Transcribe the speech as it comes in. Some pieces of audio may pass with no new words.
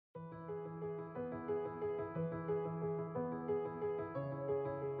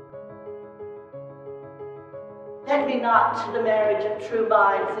Let me not to the marriage of true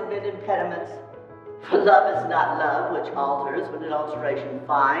minds admit impediments. For love is not love, which alters when an alteration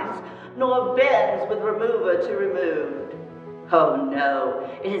finds, nor bends with remover to removed. Oh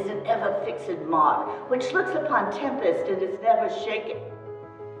no, it is an ever-fixed mark, which looks upon tempest and is never shaken.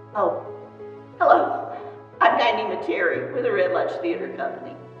 Oh, hello, I'm Diney Materi with the Red Lodge Theater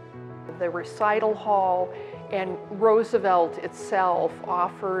Company. The Recital Hall and Roosevelt itself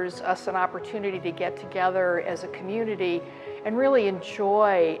offers us an opportunity to get together as a community and really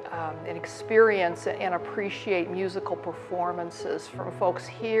enjoy and experience and appreciate musical performances from folks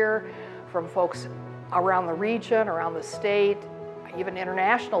here, from folks around the region, around the state. Even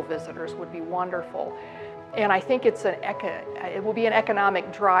international visitors would be wonderful. And I think it will be an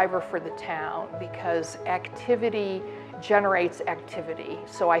economic driver for the town because activity generates activity.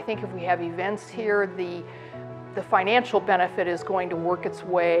 So I think if we have events here, the financial benefit is going to work its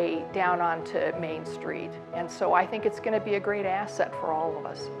way down onto Main Street. And so I think it's going to be a great asset for all of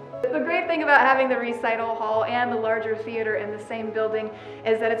us. The great thing about having the Recital Hall and the larger theater in the same building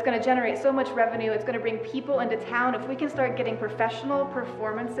is that it's going to generate so much revenue. It's going to bring people into town. If we can start getting professional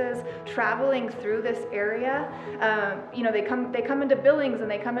performances traveling through this area, you know, they come into Billings and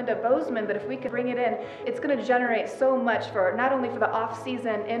they come into Bozeman, but if we could bring it in, it's going to generate so much for not only for the off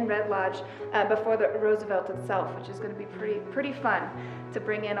season in Red Lodge, but for the Roosevelt itself, which is going to be pretty fun to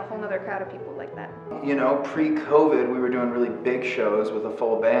bring in a whole nother crowd of people like that. You know, pre-COVID, we were doing really big shows with a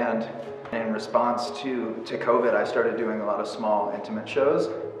full band. In response to COVID, I started doing a lot of small, intimate shows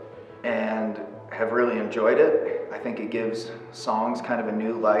and have really enjoyed it. I think it gives songs kind of a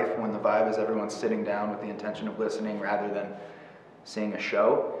new life when the vibe is everyone's sitting down with the intention of listening rather than seeing a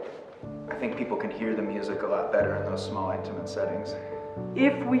show. I think people can hear the music a lot better in those small, intimate settings.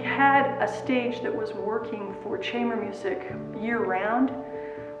 If we had a stage that was working for chamber music year-round,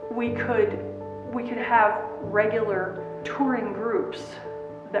 we could have regular touring groups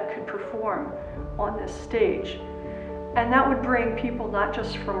that could perform on this stage. And that would bring people not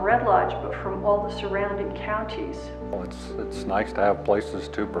just from Red Lodge, but from all the surrounding counties. Well, it's nice to have places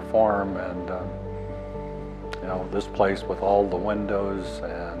to perform, and you know, this place with all the windows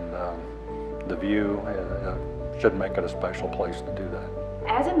and the view should make it a special place to do that.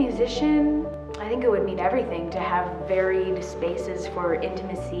 As a musician, I think it would mean everything to have varied spaces for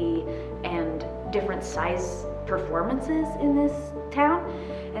intimacy and different size performances in this town.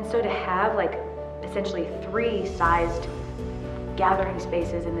 And so to have like essentially 3 sized gathering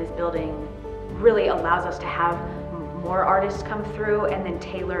spaces in this building really allows us to have more artists come through and then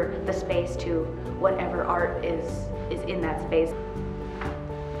tailor the space to whatever art is in that space.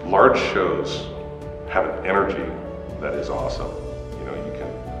 Large shows have an energy that is awesome. You know, you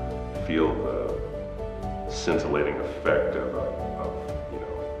can feel the scintillating effect of you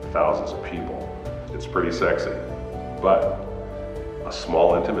know, thousands of people. It's pretty sexy, but a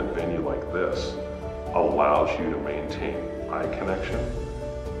small intimate venue like this allows you to maintain eye connection.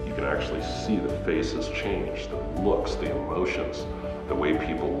 You can actually see the faces change, the looks, the emotions, the way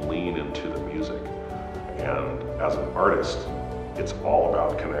people lean into the music. And as an artist, it's all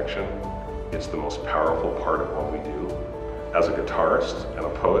about connection. It's the most powerful part of what we do. As a guitarist and a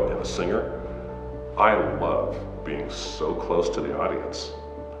poet and a singer, I love being so close to the audience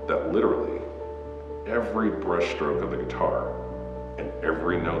that literally every brushstroke of the guitar and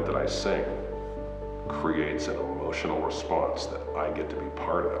every note that I sing creates an emotional response that I get to be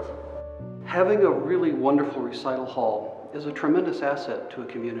part of. Having a really wonderful recital hall is a tremendous asset to a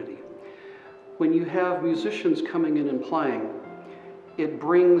community. When you have musicians coming in and playing, it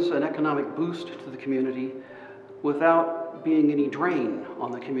brings an economic boost to the community without being any drain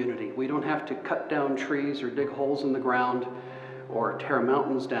on the community. We don't have to cut down trees or dig holes in the ground or tear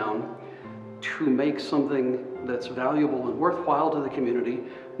mountains down to make something that's valuable and worthwhile to the community.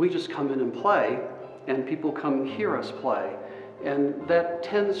 We just come in and play, and people come hear us play. And that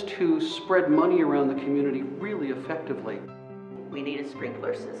tends to spread money around the community really effectively. We need a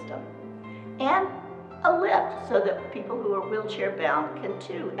sprinkler system and a lift so that people who are wheelchair bound can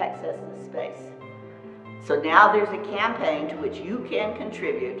too access the space. So now there's a campaign to which you can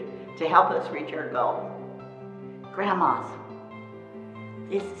contribute to help us reach our goal. Grandmas,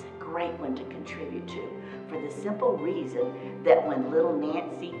 this is a great one to contribute to for the simple reason that when little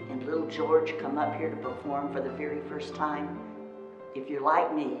Nancy and little George come up here to perform for the very first time, if you're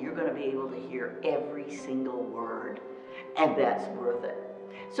like me, you're going to be able to hear every single word, and that's worth it.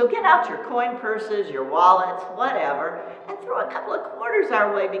 So get out your coin purses, your wallets, whatever, and throw a couple of quarters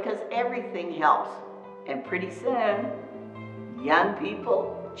our way because everything helps. And pretty soon, young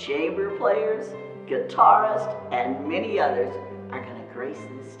people, chamber players, guitarists, and many others are going to grace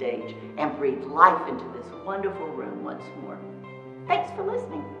the stage and breathe life into this wonderful room once more. Thanks for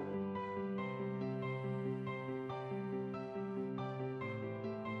listening.